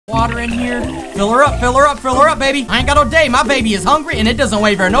water in here. Fill her up, fill her up, fill her up, baby. I ain't got no day. My baby is hungry and it doesn't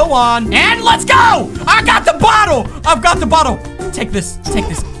waver no one. And let's go! I got the bottle! I've got the bottle. Take this, take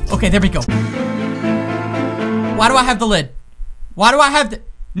this. Okay, there we go. Why do I have the lid? Why do I have the...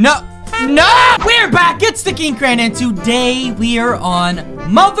 No! No! We're back! It's the King Crane, and today we are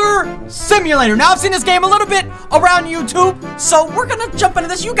on Mother Simulator. Now, I've seen this game a little bit around YouTube, so we're gonna jump into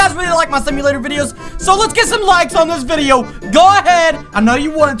this. You guys really like my simulator videos, so let's get some likes on this video. Go ahead. I know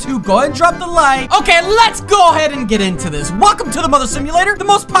you want to. Go ahead and drop the like. Okay, let's go ahead and get into this. Welcome to the Mother Simulator, the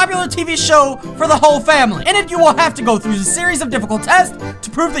most popular TV show for the whole family. In it, you will have to go through a series of difficult tests to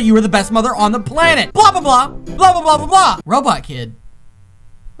prove that you are the best mother on the planet. Blah, blah, blah. Blah, blah, blah, blah, blah. Robot kid.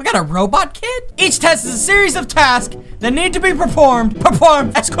 We got a robot kid? Each test is a series of tasks that need to be performed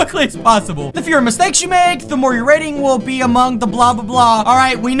as quickly as possible. The fewer mistakes you make, the more your rating will be among the blah, blah, blah. All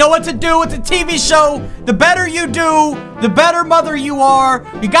right, we know what to do with the TV show. The better you do, the better mother you are.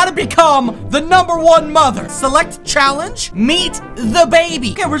 You gotta become the #1 mother. Select challenge, meet the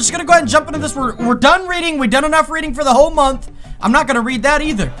baby. Okay, we're just gonna go ahead and jump into this. We're done reading. We've done enough reading for the whole month. I'm not gonna read that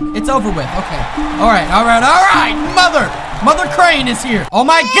either. It's over with. Okay. All right, all right, all right. Mother Crane is here. Oh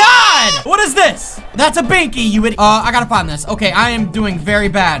my God! What is this? That's a Binky, you idiot. I gotta find this. Okay, I am doing very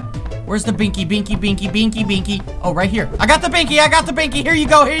bad. Where's the Binky, Binky, Binky, Binky, Binky? Oh, right here. I got the Binky, I got the Binky. Here you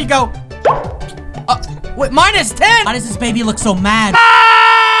go, here you go. Wait, -10? Why does this baby look so mad?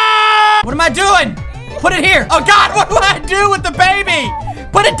 Ah! What am I doing? Put it here. Oh God, what do I do with the baby?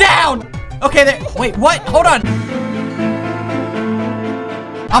 Put it down. Okay, there. Wait, what? Hold on.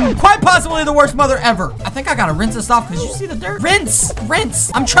 I'm quite possibly the worst mother ever. I think I gotta rinse this off because you see the dirt. Rinse,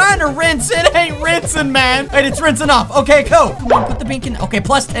 rinse. I'm trying to rinse. It ain't rinsing, man. Wait, it's rinsing off. Okay, cool. Come on, put the Bink in. Okay,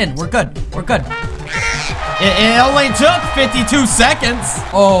 +10. We're good. We're good. It only took 52 seconds.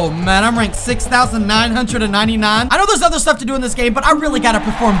 Oh, man, I'm ranked 6,999. I know there's other stuff to do in this game, but I really gotta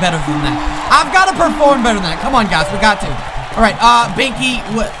perform better than that. I've gotta perform better than that. Come on, guys, we got to. All right, Binky,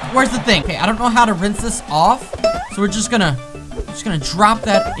 where's the thing? Okay, I don't know how to rinse this off, so we're just gonna drop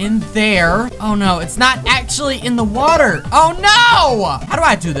that in there. Oh no, it's not actually in the water. Oh no! How do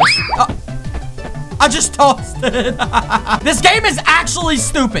I do this? Oh, I just tossed it. This game is actually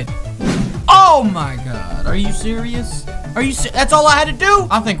stupid. Oh my God, are you serious? Are you that's all I had to do?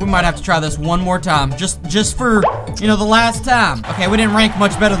 I think we might have to try this one more time. Just for, you know, the last time. Okay, we didn't rank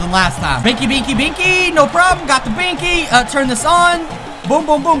much better than last time. Binky, Binky, Binky, no problem. Got the Binky. Turn this on. Boom,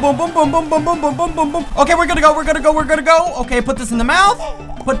 boom, boom, boom, boom, boom, boom, boom, boom, boom, boom, boom, boom. Okay, we're gonna go, we're gonna go, we're gonna go. Okay, put this in the mouth.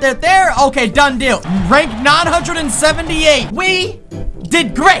 Put that there. Okay, done deal. Rank 978. We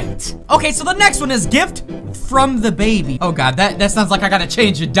did great. Okay, so the next one is gift from the baby. Oh God, that sounds like I gotta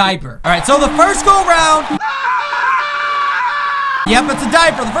change a diaper. All right, so the first go around. Yep, it's a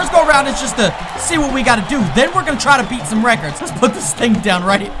diaper. The first go around is just to see what we gotta do. Then we're gonna try to beat some records. Let's put this thing down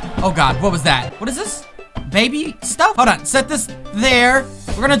right here. Oh God, what was that? What is this? Baby stuff? Hold on, set this there.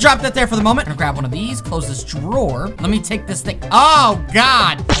 We're gonna drop that there for the moment. I'm gonna grab one of these, close this drawer. Let me take this thing. Oh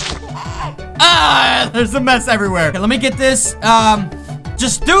God. There's a mess everywhere. Okay, let me get this.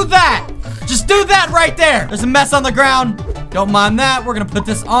 Just do that. Just do that right there. There's a mess on the ground. Don't mind that. We're gonna put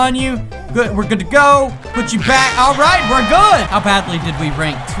this on you. Good, we're good to go. Put you back. All right, we're good. How badly did we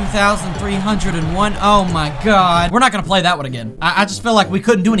rank? 2,301. Oh my God. We're not gonna play that one again. I just feel like we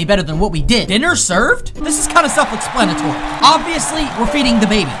couldn't do any better than what we did. Dinner served? This is kind of self-explanatory. Obviously, we're feeding the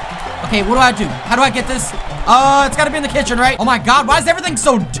baby. Okay, what do I do? How do I get this? It's gotta be in the kitchen, right? Oh my God, why is everything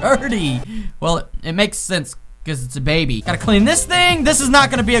so dirty? Well, it makes sense because it's a baby. Gotta clean this thing. This is not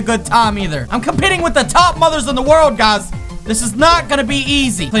gonna be a good time either. I'm competing with the top mothers in the world, guys. This is not gonna be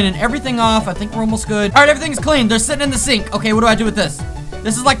easy. Cleaning everything off. I think we're almost good. All right, everything's clean. They're sitting in the sink. Okay, what do I do with this?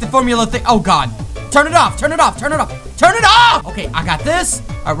 This is like the formula thing. Oh God. Turn it off, turn it off, turn it off. Turn it off! Okay, I got this.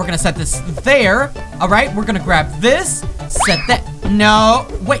 All right, we're gonna set this there. All right, we're gonna grab this. Set that. No,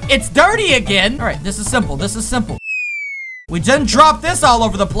 wait, it's dirty again. All right, this is simple, this is simple. We didn't drop this all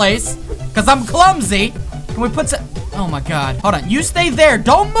over the place because I'm clumsy. Can we put some? Oh my God. Hold on, you stay there,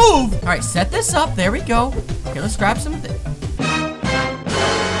 don't move. All right, set this up, there we go. Okay, let's grab some of this.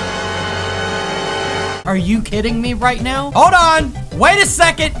 Are you kidding me right now? Hold on. Wait a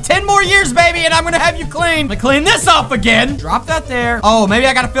second. 10 more years, baby, and I'm gonna have you clean. I'm gonna clean this off again. Drop that there. Oh, maybe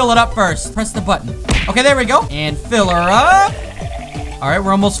I gotta fill it up first. Press the button. Okay, there we go. And fill her up. All right,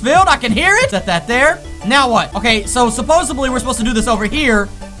 we're almost filled. I can hear it. Set that there. Now what? Okay, so supposedly we're supposed to do this over here.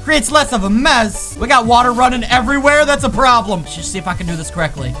 Creates less of a mess. We got water running everywhere. That's a problem. Let's just see if I can do this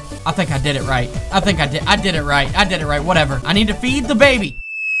correctly. I think I did it right. I think I did. I did it right. I did it right. Whatever. I need to feed the baby.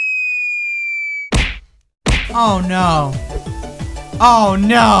 Oh no. Oh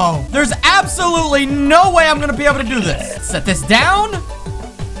no. There's absolutely no way I'm gonna be able to do this. Set this down.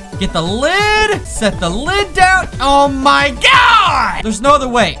 Get the lid. Set the lid down. Oh my God. There's no other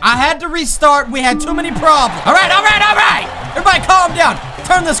way. I had to restart. We had too many problems. All right, all right, all right. Everybody calm down.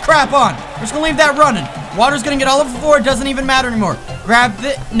 Turn this crap on. We're just gonna leave that running. Water's gonna get all over the floor. It doesn't even matter anymore. Grab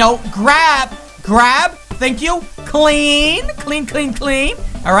the, no, grab. Thank you. Clean.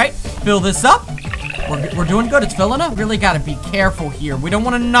 All right, fill this up. We're doing good. It's filling up. Really gotta be careful here. We don't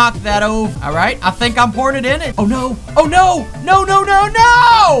want to knock that over. All right, I think I'm pouring it in. Oh no. No.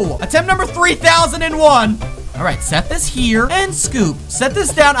 Attempt number 3001. All right, set this here and scoop. Set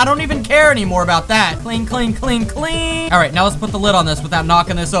this down. I don't even care anymore about that. Clean. All right, now let's put the lid on this without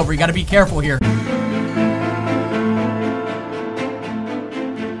knocking this over. You gotta be careful here.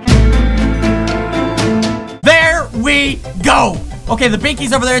 There we go. Okay, the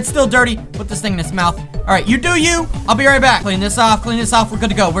binky's over there. It's still dirty. Put this thing in its mouth. All right, you do you. I'll be right back. Clean this off. We're good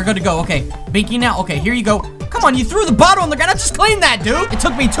to go. Okay, binky now. Okay, here you go. Come on, you threw the bottle on the ground. Just clean that, dude. It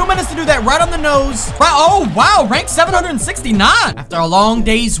took me 2 minutes to do that right on the nose. Right, oh, wow, rank 769. After a long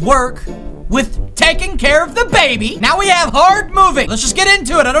day's work with taking care of the baby, now we have hard moving. Let's just get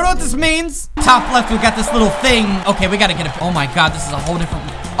into it. I don't know what this means. Top left, we got this little thing. Okay, we gotta get it. Oh my God, this is a whole different.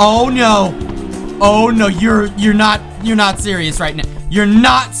 Oh no, you're not serious right now. You're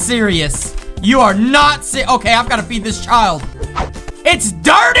not serious. You are not serious. Okay, I've gotta feed this child. It's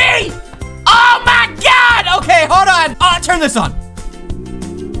dirty. Oh my God. Okay, hold on. Turn this on.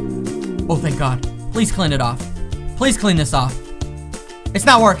 Oh, thank God. Please clean it off. Please clean this off. It's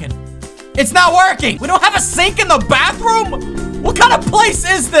not working. It's not working. We don't have a sink in the bathroom? What kind of place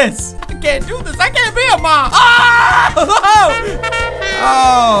is this? I can't do this. I can't be a mom.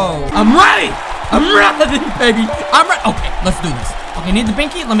 Oh, I'm ready. I'm ready, baby. I'm ready. Okay, let's do this. Okay, need the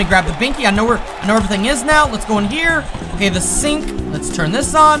binky. Let me grab the binky. I know where everything is now. Let's go in here. Okay, the sink. Let's turn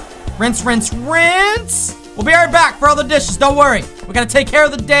this on. Rinse. We'll be right back for all the dishes. Don't worry. We gotta take care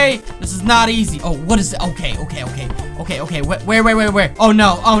of the day. This is not easy. Oh, what is it? Okay. Where? Oh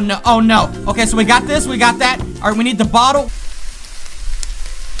no. Okay, so we got this. We got that. All right, we need the bottle.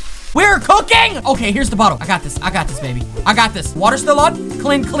 We're cooking. Okay, here's the bottle. I got this, baby. I got this. Water still on.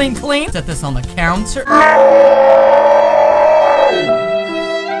 Clean. Set this on the counter.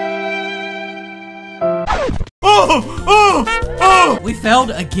 Oh! We failed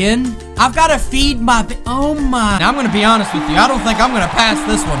again. I've got to feed my oh my. Now I'm going to be honest with you. I don't think I'm going to pass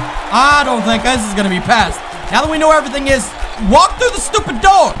this one. I don't think this is going to be passed. Now that we know where everything is, walk through the stupid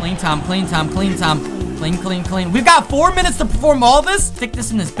door. Clean time. We've got 4 minutes to perform all this. Stick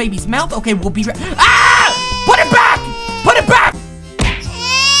this in this baby's mouth. Okay, we'll be right. Ah! Put it back!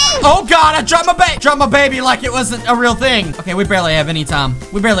 Oh God, I dropped my baby like it wasn't a real thing. Okay, we barely have any time.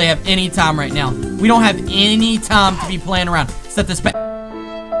 Right now. We don't have any time to be playing around. Set this back.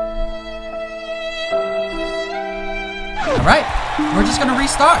 All right, we're just gonna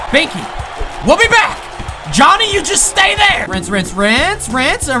restart. Binky, we'll be back. Johnny, you just stay there. Rinse.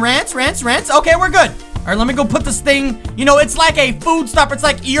 Okay, we're good. All right, let me go put this thing. You know, it's like a food stopper. It's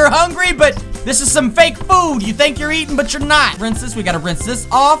like you're hungry, but this is some fake food. You think you're eating, but you're not. Rinse this. We gotta rinse this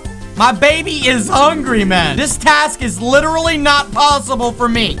off. My baby is hungry, man. This task is literally not possible for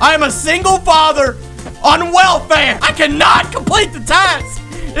me. I am a single father on welfare. I cannot complete the task.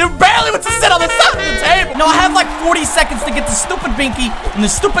 It barely wants to sit on the side of the table. No, I have like 40 seconds to get the stupid binky in the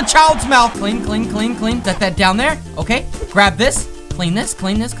stupid child's mouth. Clean. Set that down there. Okay, grab this. Clean this.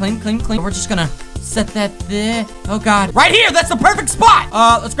 We're just gonna set that there. Oh God, right here. That's the perfect spot.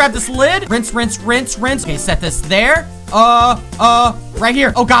 Let's grab this lid. Rinse. Okay, set this there. Right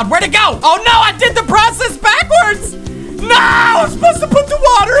here. Oh God, where'd it go? Oh no, I did the process backwards. No, I'm supposed to put the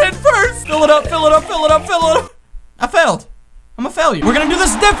water in first. Fill it up. I failed. I'm a failure. We're gonna do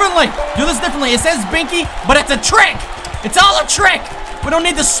this differently. It says binky, but it's a trick. It's all a trick. We don't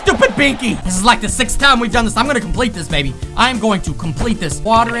need the stupid binky. This is like the 6th time we've done this. I'm gonna complete this, baby. I am going to complete this.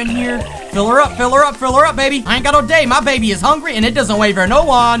 Water in here. Fill her up, baby. I ain't got no day. My baby is hungry and it doesn't waver no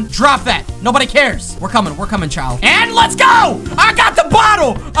one. Drop that. Nobody cares. We're coming, child. And let's go. I got the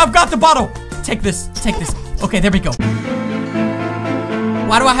bottle. Take this. Okay, there we go.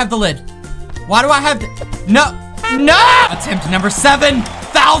 Why do I have the lid? No. Attempt number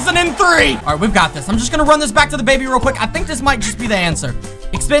 7,003. All right, we've got this. I'm just gonna run this back to the baby real quick. I think this might just be the answer.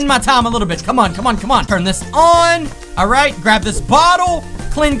 Expend my time a little bit. Come on. Turn this on. All right, grab this bottle.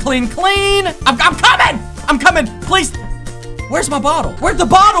 Clean. I'm coming. Please. Where's my bottle? Where'd the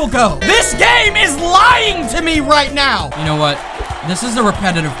bottle go? This game is lying to me right now. You know what? This is a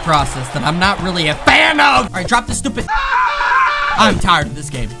repetitive process that I'm not really a fan of. All right, drop this stupid. I'm tired of this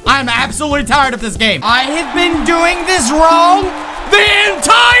game. I'm absolutely tired of this game. I have been doing this wrong the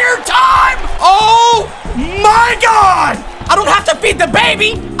entire time. Oh my God. I don't have to feed the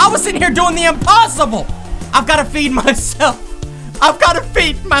baby. I was sitting here doing the impossible. I've got to feed myself. I've got to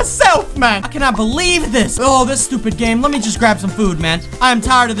feed myself, man. I cannot believe this. Oh, this stupid game. Let me just grab some food, man. I am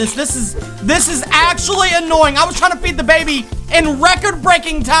tired of this. This is actually annoying. I was trying to feed the baby in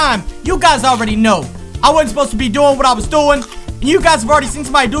record-breaking time. You guys already know. I wasn't supposed to be doing what I was doing. And you guys have already seen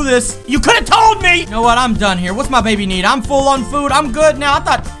somebody do this. You could have told me. You know what? I'm done here. What's my baby need? I'm full on food. I'm good now. I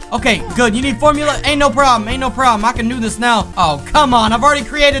thought, okay, good. You need formula? Ain't no problem. Ain't no problem. I can do this now. Oh, come on. I've already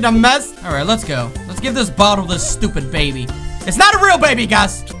created a mess. All right, let's go. Let's give this bottle to this stupid baby. It's not a real baby,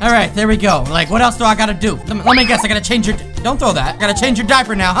 guys. All right, there we go. Like, what else do I gotta do? Let me guess. I gotta change your... Don't throw that. I gotta change your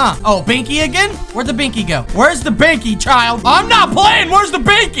diaper now, huh? Oh, Binky again? Where'd the Binky go? Where's the Binky, child? I'm not playing. Where's the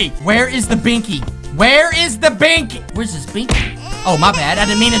Binky? Where is the Binky? Where is the Binky? Where's this Binky? Oh, my bad. I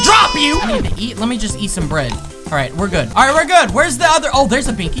didn't mean to drop you. I need to eat. Let me just eat some bread. All right, we're good. All right, we're good. Where's the other? Oh, there's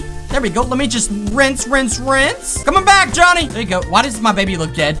a Binky. There we go. Let me just rinse. Coming back, Johnny. There you go. Why does my baby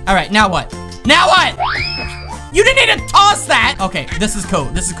look dead? All right, now what? Now what? You didn't need to toss that. Okay, this is cool.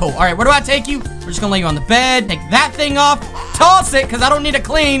 This is cool. All right, where do I take you? We're just gonna lay you on the bed. Take that thing off. Toss it, because I don't need to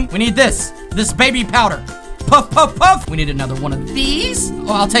clean. We need this. This baby powder. Puff, puff, puff. We need another one of these.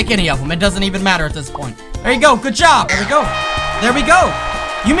 Oh, I'll take any of them. It doesn't even matter at this point. There you go. Good job. There we go. There we go.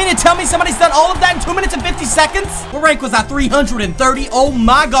 You mean to tell me somebody's done all of that in 2 minutes and 50 seconds? What rank was that? 330. Oh,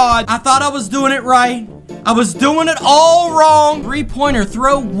 my God. I thought I was doing it right. I was doing it all wrong. 3-pointer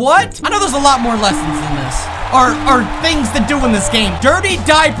throw. What? I know there's a lot more lessons than this. Or things to do in this game. Dirty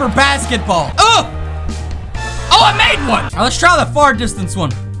diaper basketball. Ugh! Oh, I made one! All right, let's try the far distance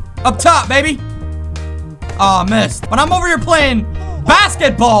one. Up top, baby. Aw, missed. But I'm over here playing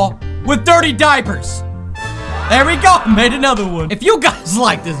basketball with dirty diapers. There we go. Made another one. If you guys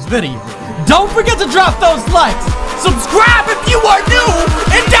like this video, don't forget to drop those likes. Subscribe if you are new.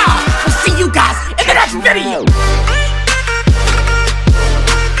 And we'll see you guys in the next video.